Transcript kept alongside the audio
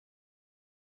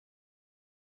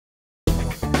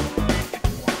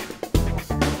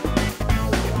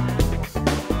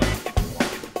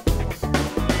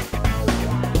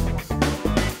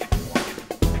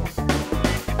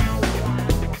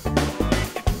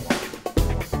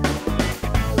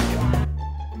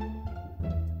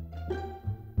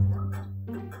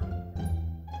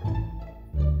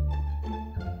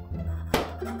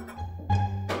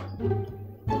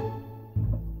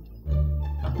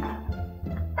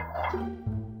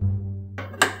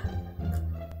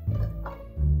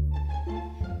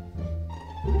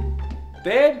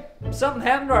Babe, something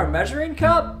happened to our measuring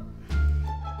cup?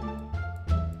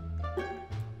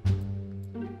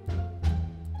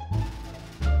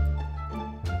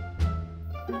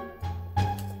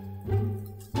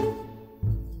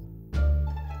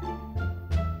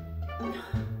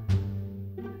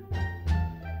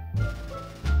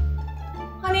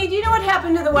 Honey, do you know what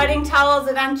happened to the wedding towels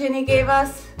that Aunt Ginny gave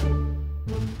us?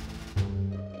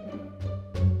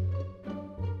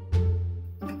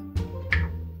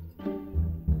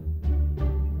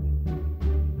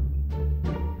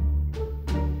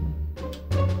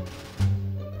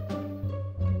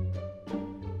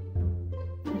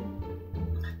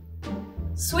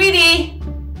 Sweetie!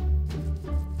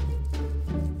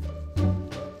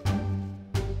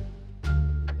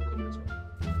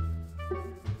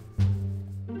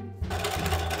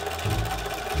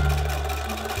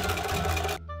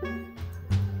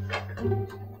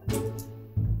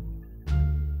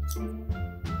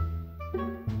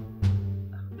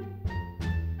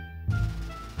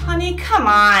 Honey, come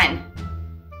on.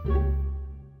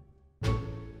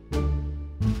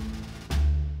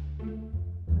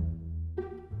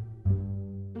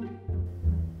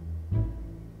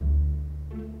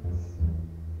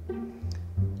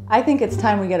 I think it's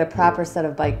time we get a proper set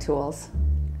of bike tools.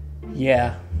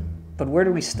 Yeah, but where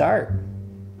do we start?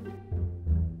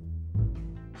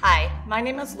 Hi, my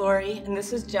name is Lori and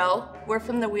this is Joe. We're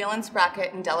from the Wheel and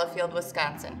Sprocket in Delafield,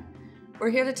 Wisconsin. We're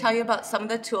here to tell you about some of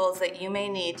the tools that you may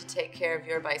need to take care of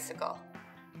your bicycle.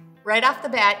 Right off the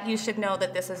bat, you should know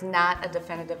that this is not a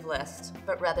definitive list,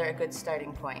 but rather a good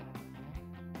starting point.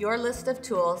 Your list of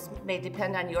tools may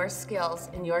depend on your skills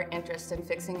and your interest in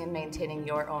fixing and maintaining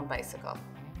your own bicycle.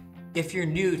 If you're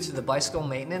new to the bicycle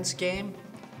maintenance game,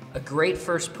 a great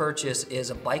first purchase is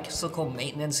a bicycle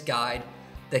maintenance guide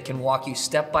that can walk you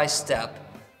step by step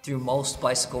through most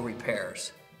bicycle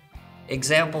repairs.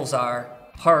 Examples are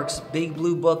Park's Big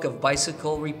Blue Book of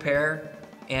Bicycle Repair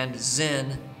and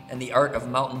Zinn and the Art of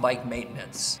Mountain Bike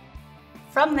Maintenance.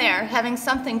 From there, having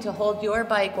something to hold your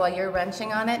bike while you're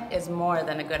wrenching on it is more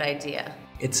than a good idea.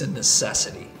 It's a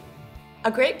necessity. A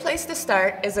great place to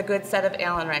start is a good set of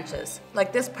Allen wrenches,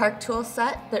 like this Park tool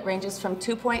set that ranges from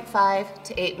 2.5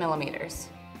 to 8 millimeters.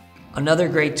 Another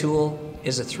great tool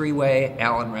is a 3-way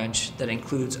Allen wrench that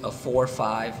includes a 4,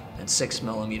 5, and 6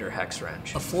 millimeter hex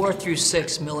wrench. A 4 through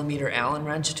 6 millimeter Allen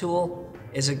wrench tool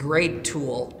is a great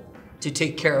tool to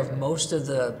take care of most of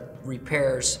the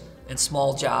repairs and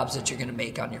small jobs that you're going to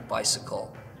make on your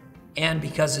bicycle. And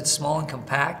because it's small and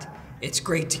compact, it's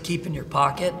great to keep in your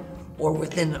pocket or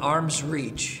within arm's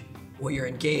reach while you're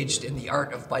engaged in the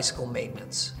art of bicycle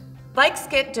maintenance. Bikes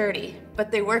get dirty,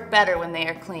 but they work better when they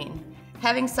are clean.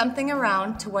 Having something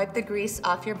around to wipe the grease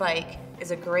off your bike is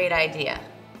a great idea.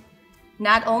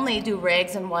 Not only do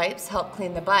rags and wipes help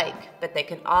clean the bike, but they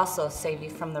can also save you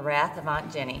from the wrath of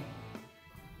Aunt Ginny.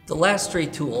 The last 3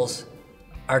 tools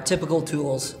are typical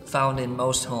tools found in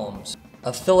most homes.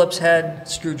 A Phillips head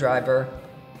screwdriver,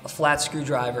 a flat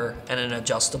screwdriver, and an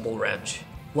adjustable wrench.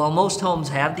 While most homes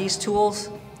have these tools,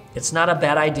 it's not a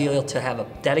bad idea to have a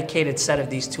dedicated set of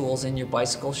these tools in your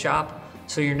bicycle shop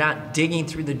so you're not digging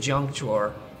through the junk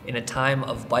drawer in a time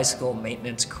of bicycle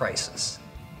maintenance crisis.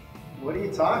 What are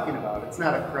you talking about? It's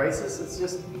not a crisis, it's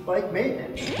just bike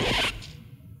maintenance.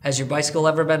 Has your bicycle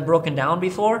ever been broken down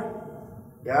before?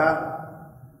 Yeah.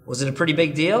 Was it a pretty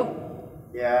big deal?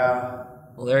 Yeah.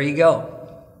 Well, there you go.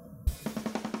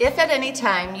 If at any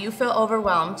time you feel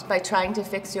overwhelmed by trying to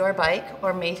fix your bike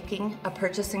or making a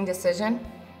purchasing decision,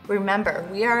 remember,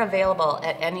 we are available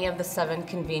at any of the 7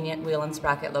 convenient Wheel and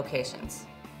Sprocket locations.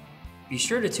 Be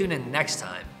sure to tune in next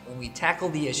time when we tackle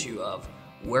the issue of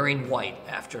wearing white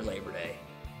after Labor Day,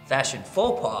 fashion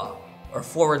faux pas, or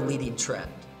forward-leading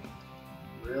trend.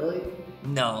 Really?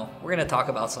 No, we're gonna talk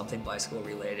about something bicycle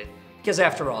related, because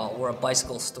after all, we're a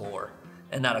bicycle store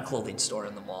and not a clothing store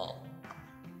in the mall.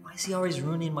 Why is he always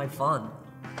ruining my fun?